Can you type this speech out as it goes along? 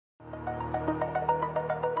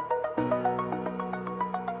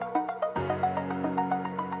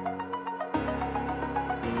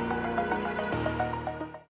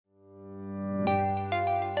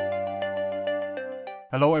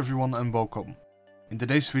Hello everyone and welcome. In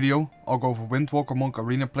today's video, I'll go over Windwalker Monk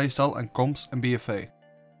arena playstyle and comps in BfA.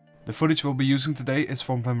 The footage we'll be using today is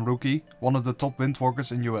from Rookie, one of the top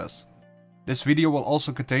Windwalkers in US. This video will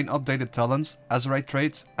also contain updated talents, Azerite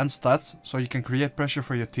traits and stats so you can create pressure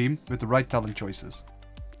for your team with the right talent choices.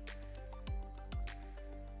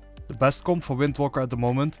 The best comp for Windwalker at the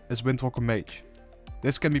moment is Windwalker Mage.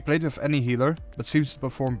 This can be played with any healer, but seems to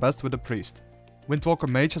perform best with a priest. Windwalker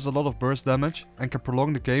Mage has a lot of burst damage and can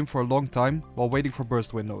prolong the game for a long time while waiting for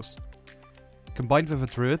burst windows. Combined with a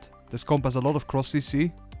druid, this comp has a lot of cross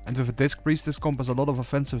CC, and with a disc priest this comp has a lot of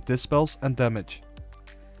offensive dispels and damage.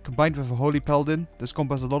 Combined with a holy paladin, this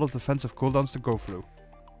comp has a lot of defensive cooldowns to go through.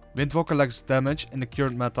 Windwalker lacks damage in the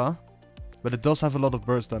current meta, but it does have a lot of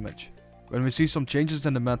burst damage. When we see some changes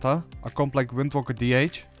in the meta, a comp like Windwalker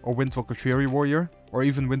DH, or Windwalker Fury Warrior, or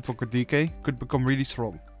even Windwalker DK could become really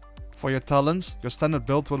strong. For your talents, your standard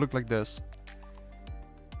build will look like this.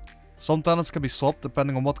 Some talents can be swapped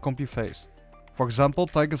depending on what comp you face. For example,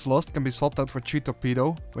 Tiger's Lust can be swapped out for Chi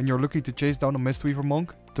Torpedo when you're looking to chase down a Mistweaver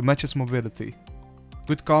Monk to match his mobility.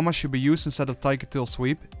 Good Karma should be used instead of Tiger Tail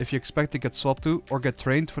Sweep if you expect to get swapped to or get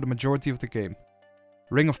trained for the majority of the game.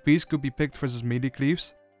 Ring of Peace could be picked versus melee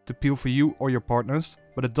cleaves to peel for you or your partners,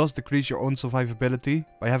 but it does decrease your own survivability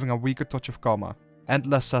by having a weaker touch of Karma, and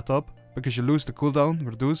less setup because you lose the cooldown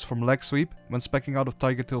reduced from Leg Sweep when speccing out of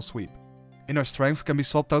Tiger Tail Sweep. Inner Strength can be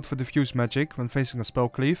swapped out for Diffuse Magic when facing a Spell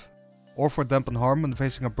Cleave, or for Dampen Harm when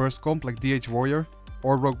facing a burst comp like DH Warrior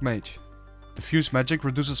or Rogue Mage. Diffuse Magic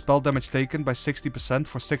reduces spell damage taken by 60%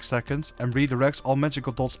 for 6 seconds and redirects all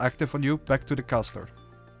magical dots active on you back to the caster.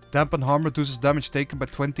 Dampen Harm reduces damage taken by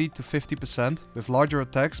 20 to 50% with larger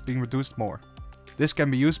attacks being reduced more. This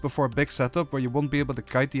can be used before a big setup where you won't be able to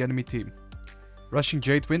kite the enemy team. Rushing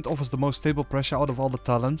Jade Wind offers the most stable pressure out of all the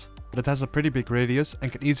talents, but it has a pretty big radius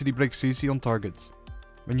and can easily break CC on targets.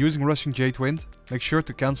 When using Rushing Jade Wind, make sure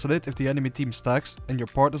to cancel it if the enemy team stacks and your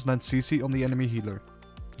partners land CC on the enemy healer.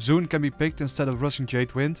 Zune can be picked instead of Rushing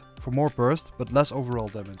Jade Wind for more burst but less overall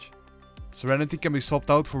damage. Serenity can be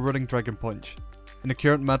swapped out for Whirling Dragon Punch. In the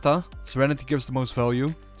current meta, Serenity gives the most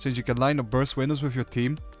value, since you can line up burst windows with your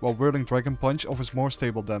team, while Whirling Dragon Punch offers more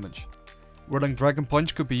stable damage. Whirling Dragon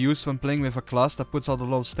Punch could be used when playing with a class that puts out a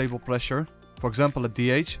lot of stable pressure, for example a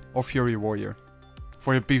DH or Fury Warrior.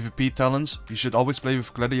 For your PvP talents, you should always play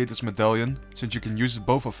with Gladiator's Medallion, since you can use it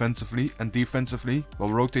both offensively and defensively while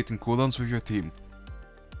rotating cooldowns with your team.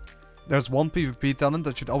 There's one PvP talent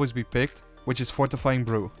that should always be picked, which is Fortifying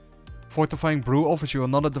Brew. Fortifying Brew offers you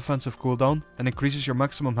another defensive cooldown and increases your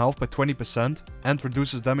maximum health by 20% and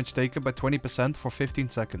reduces damage taken by 20% for 15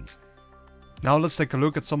 seconds. Now let's take a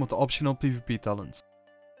look at some of the optional PvP talents.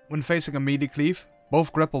 When facing a melee cleave,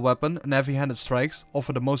 both Grapple Weapon and Heavy-Handed Strikes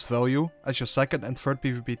offer the most value as your second and third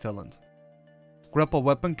PvP talent. Grapple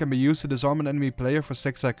Weapon can be used to disarm an enemy player for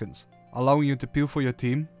 6 seconds, allowing you to peel for your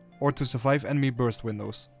team or to survive enemy burst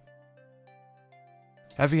windows.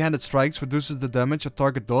 Heavy-Handed Strikes reduces the damage a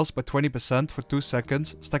target does by 20% for 2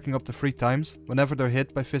 seconds, stacking up to 3 times whenever they're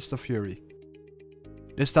hit by Fist of Fury.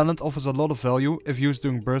 This talent offers a lot of value if used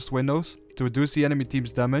during burst windows to reduce the enemy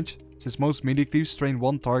team's damage, since most melee cleaves strain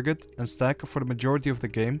one target and stack for the majority of the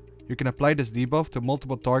game. You can apply this debuff to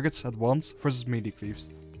multiple targets at once versus melee cleaves.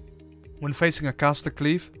 When facing a caster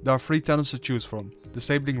cleave, there are 3 talents to choose from: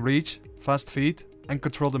 Disabling Reach, Fast Feet and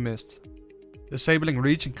Control the Mists. Disabling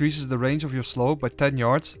Reach increases the range of your slow by 10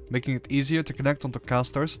 yards, making it easier to connect onto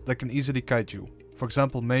casters that can easily kite you, for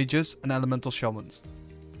example mages and elemental shamans.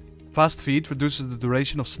 Fast Feet reduces the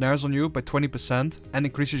duration of snares on you by 20% and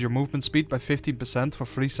increases your movement speed by 15% for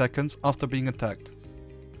 3 seconds after being attacked.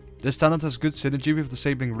 This talent has good synergy with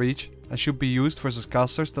Disabling Reach and should be used versus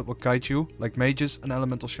casters that will kite you like mages and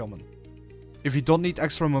elemental shaman. If you don't need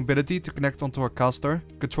extra mobility to connect onto a caster,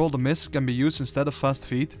 Control the Mists can be used instead of Fast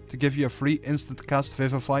Feet to give you a free instant cast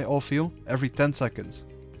Vivify all feel every 10 seconds.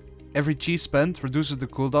 Every chi spent reduces the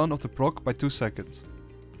cooldown of the proc by 2 seconds.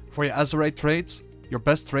 For your Azerite traits, your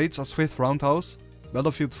best traits are Swift Roundhouse,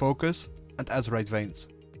 Battlefield Focus and Azerite Veins.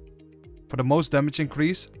 For the most damage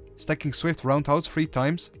increase, stacking Swift Roundhouse 3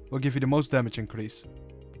 times will give you the most damage increase.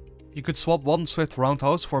 You could swap one Swift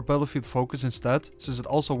Roundhouse for Battlefield Focus instead, since it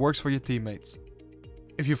also works for your teammates.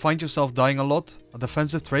 If you find yourself dying a lot, a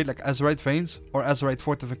defensive trait like Azerite Veins or Azerite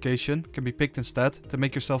Fortification can be picked instead to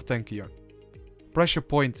make yourself tankier. Pressure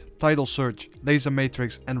Point, Tidal Surge, Laser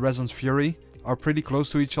Matrix and Resonance Fury are pretty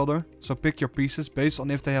close to each other, so pick your pieces based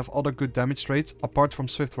on if they have other good damage traits apart from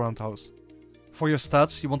Swift Roundhouse. For your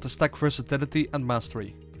stats, you want to stack Versatility and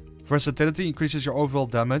Mastery. Versatility increases your overall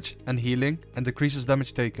damage and healing and decreases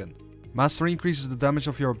damage taken. Mastery increases the damage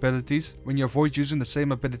of your abilities when you avoid using the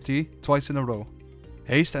same ability twice in a row.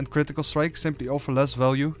 Haste and Critical Strike simply offer less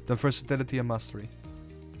value than Versatility and Mastery.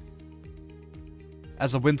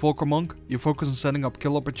 As a Windwalker Monk, you focus on setting up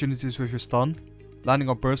kill opportunities with your stun, lining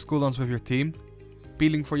up burst cooldowns with your team,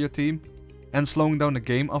 peeling for your team, and slowing down the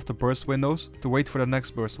game after burst windows to wait for the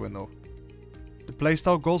next burst window. The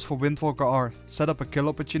playstyle goals for Windwalker are set up a kill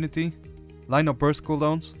opportunity, line up burst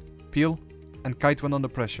cooldowns, peel, and kite when under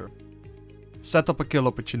pressure. Set up a kill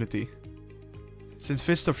opportunity. Since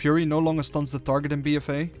Fist of Fury no longer stuns the target in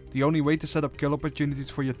BfA, the only way to set up kill opportunities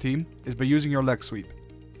for your team is by using your leg sweep,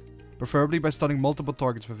 preferably by stunning multiple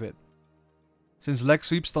targets with it. Since leg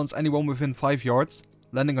sweep stuns anyone within 5 yards,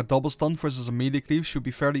 landing a double stun versus a melee cleave should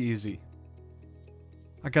be fairly easy.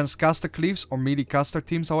 Against caster cleaves or melee caster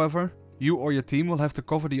teams however, you or your team will have to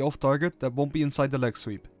cover the off target that won't be inside the leg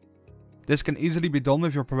sweep. This can easily be done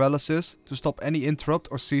with your paralysis to stop any interrupt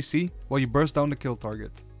or CC while you burst down the kill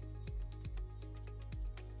target.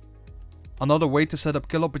 Another way to set up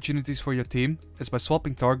kill opportunities for your team is by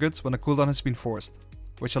swapping targets when a cooldown has been forced,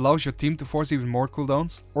 which allows your team to force even more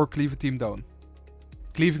cooldowns or cleave a team down.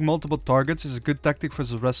 Cleaving multiple targets is a good tactic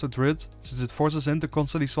versus Resto Druid, since it forces him to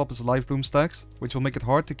constantly swap his life bloom stacks, which will make it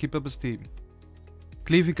hard to keep up his team.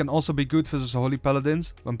 Cleaving can also be good versus Holy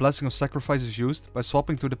Paladins when Blessing of Sacrifice is used by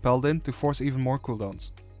swapping to the Paladin to force even more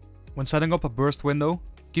cooldowns. When setting up a burst window,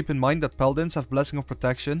 keep in mind that Paladins have Blessing of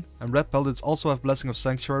Protection and Red Paladins also have Blessing of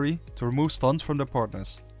Sanctuary to remove stuns from their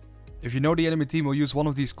partners. If you know the enemy team will use one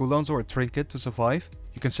of these cooldowns or a trinket to survive,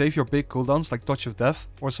 you can save your big cooldowns like Touch of Death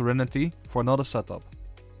or Serenity for another setup.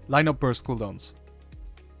 Line up burst cooldowns.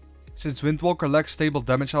 Since Windwalker lacks stable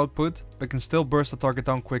damage output but can still burst the target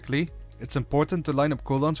down quickly, it's important to line up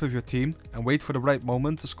cooldowns with your team and wait for the right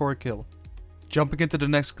moment to score a kill. Jumping into the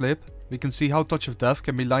next clip, we can see how Touch of Death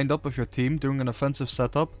can be lined up with your team during an offensive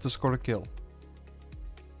setup to score a kill.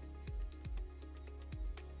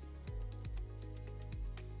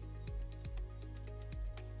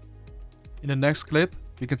 In the next clip,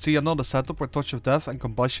 we can see another setup where Touch of Death and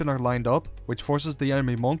Combustion are lined up, which forces the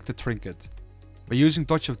enemy monk to trinket. By using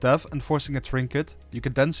Touch of Death and forcing a trinket, you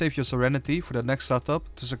can then save your Serenity for the next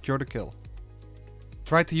setup to secure the kill.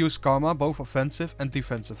 Try to use Karma both offensive and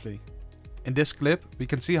defensively. In this clip, we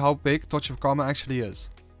can see how big Touch of Karma actually is.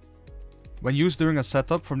 When used during a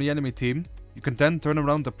setup from the enemy team, you can then turn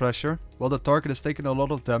around the pressure while the target is taking a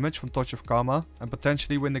lot of damage from Touch of Karma and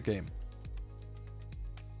potentially win the game.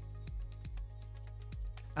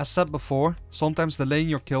 As said before, sometimes delaying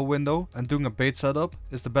your kill window and doing a bait setup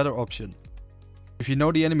is the better option. If you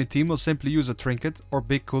know the enemy team will simply use a trinket or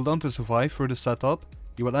big cooldown to survive through the setup,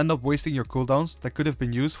 you will end up wasting your cooldowns that could have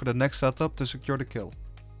been used for the next setup to secure the kill.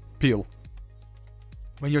 Peel.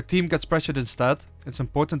 When your team gets pressured instead, it's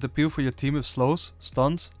important to peel for your team with slows,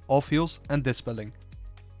 stuns, off heals and dispelling.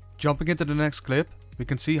 Jumping into the next clip, we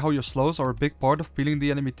can see how your slows are a big part of peeling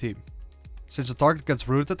the enemy team. Since the target gets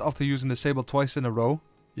rooted after using Disable twice in a row,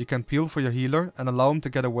 you can peel for your healer and allow him to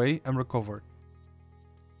get away and recover.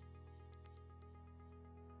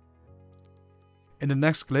 In the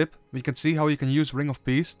next clip, we can see how you can use Ring of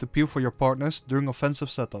Peace to peel for your partners during offensive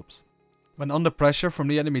setups. When under pressure from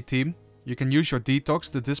the enemy team, you can use your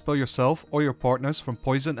detox to dispel yourself or your partners from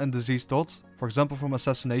poison and disease dots, for example from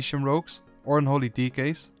assassination rogues, or unholy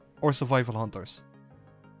DKs, or survival hunters.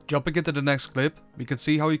 Jumping into the next clip, we can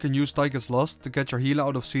see how you can use Tiger's Lust to get your healer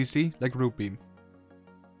out of CC like Root Beam.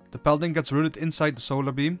 The Paladin gets rooted inside the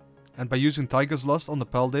Solar Beam, and by using Tiger's Lust on the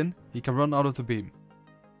Paladin, he can run out of the beam.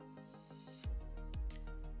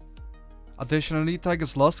 Additionally,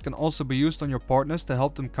 Tiger's Lust can also be used on your partners to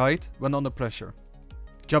help them kite when under pressure.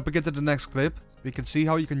 Jumping into the next clip, we can see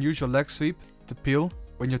how you can use your leg sweep to peel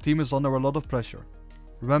when your team is under a lot of pressure.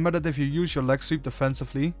 Remember that if you use your leg sweep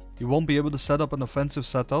defensively, you won't be able to set up an offensive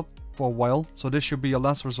setup for a while, so this should be your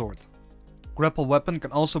last resort. Grapple Weapon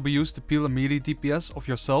can also be used to peel a melee DPS of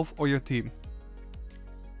yourself or your team.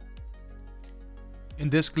 In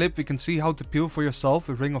this clip we can see how to peel for yourself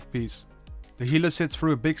with Ring of Peace. The healer sits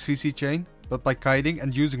through a big CC chain, but by kiting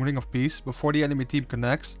and using Ring of Peace before the enemy team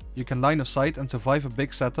connects, you can line of sight and survive a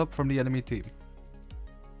big setup from the enemy team.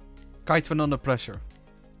 Kite when under pressure.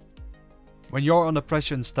 When you're under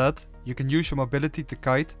pressure instead, you can use your mobility to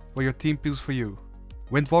kite while your team peels for you.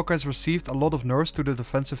 Windwalker has received a lot of nerfs to the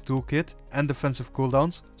defensive toolkit and defensive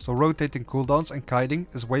cooldowns, so rotating cooldowns and kiting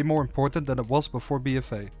is way more important than it was before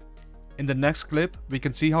BfA. In the next clip, we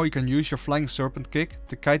can see how you can use your Flying Serpent kick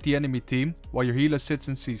to kite the enemy team while your healer sits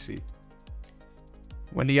in CC.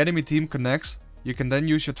 When the enemy team connects, you can then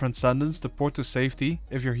use your Transcendence to port to safety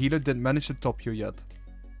if your healer didn't manage to top you yet.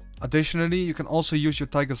 Additionally, you can also use your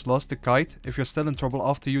Tiger's Lust to kite if you're still in trouble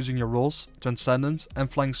after using your rolls, Transcendence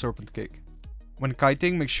and Flying Serpent kick. When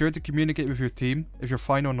kiting, make sure to communicate with your team if you're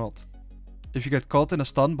fine or not. If you get caught in a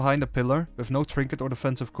stun behind a pillar with no trinket or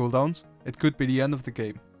defensive cooldowns, it could be the end of the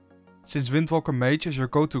game. Since Windwalker Mage is your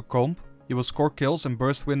go-to comp, you will score kills in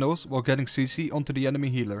burst windows while getting CC onto the enemy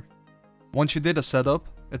healer. Once you did a setup,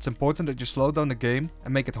 it's important that you slow down the game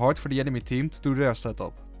and make it hard for the enemy team to do their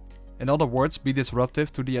setup. In other words, be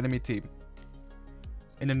disruptive to the enemy team.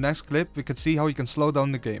 In the next clip, we can see how you can slow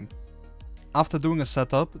down the game. After doing a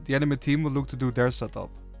setup, the enemy team will look to do their setup.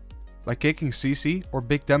 By kicking CC or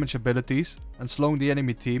big damage abilities and slowing the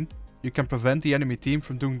enemy team, you can prevent the enemy team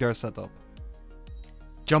from doing their setup.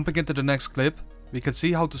 Jumping into the next clip, we can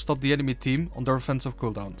see how to stop the enemy team on their offensive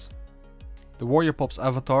cooldowns. The warrior pops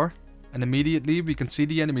avatar, and immediately we can see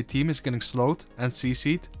the enemy team is getting slowed and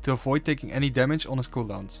CC'd to avoid taking any damage on his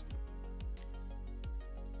cooldowns.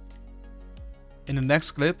 In the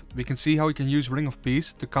next clip, we can see how you can use Ring of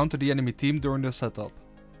Peace to counter the enemy team during their setup.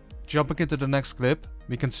 Jumping into the next clip,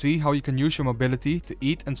 we can see how you can use your mobility to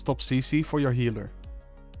eat and stop CC for your healer.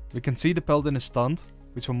 We can see the paladin is stunned,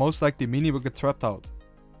 which will most likely mean he will get trapped out.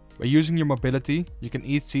 By using your mobility, you can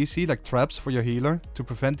eat CC like traps for your healer to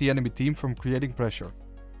prevent the enemy team from creating pressure.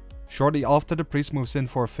 Shortly after, the priest moves in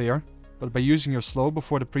for a fear, but by using your slow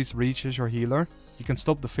before the priest reaches your healer, you can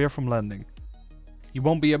stop the fear from landing. You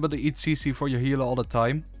won't be able to eat CC for your healer all the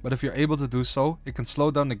time, but if you're able to do so, it can slow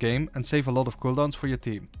down the game and save a lot of cooldowns for your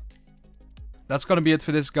team. That's gonna be it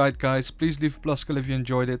for this guide, guys. Please leave a plus skill if you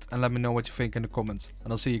enjoyed it and let me know what you think in the comments,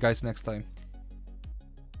 and I'll see you guys next time.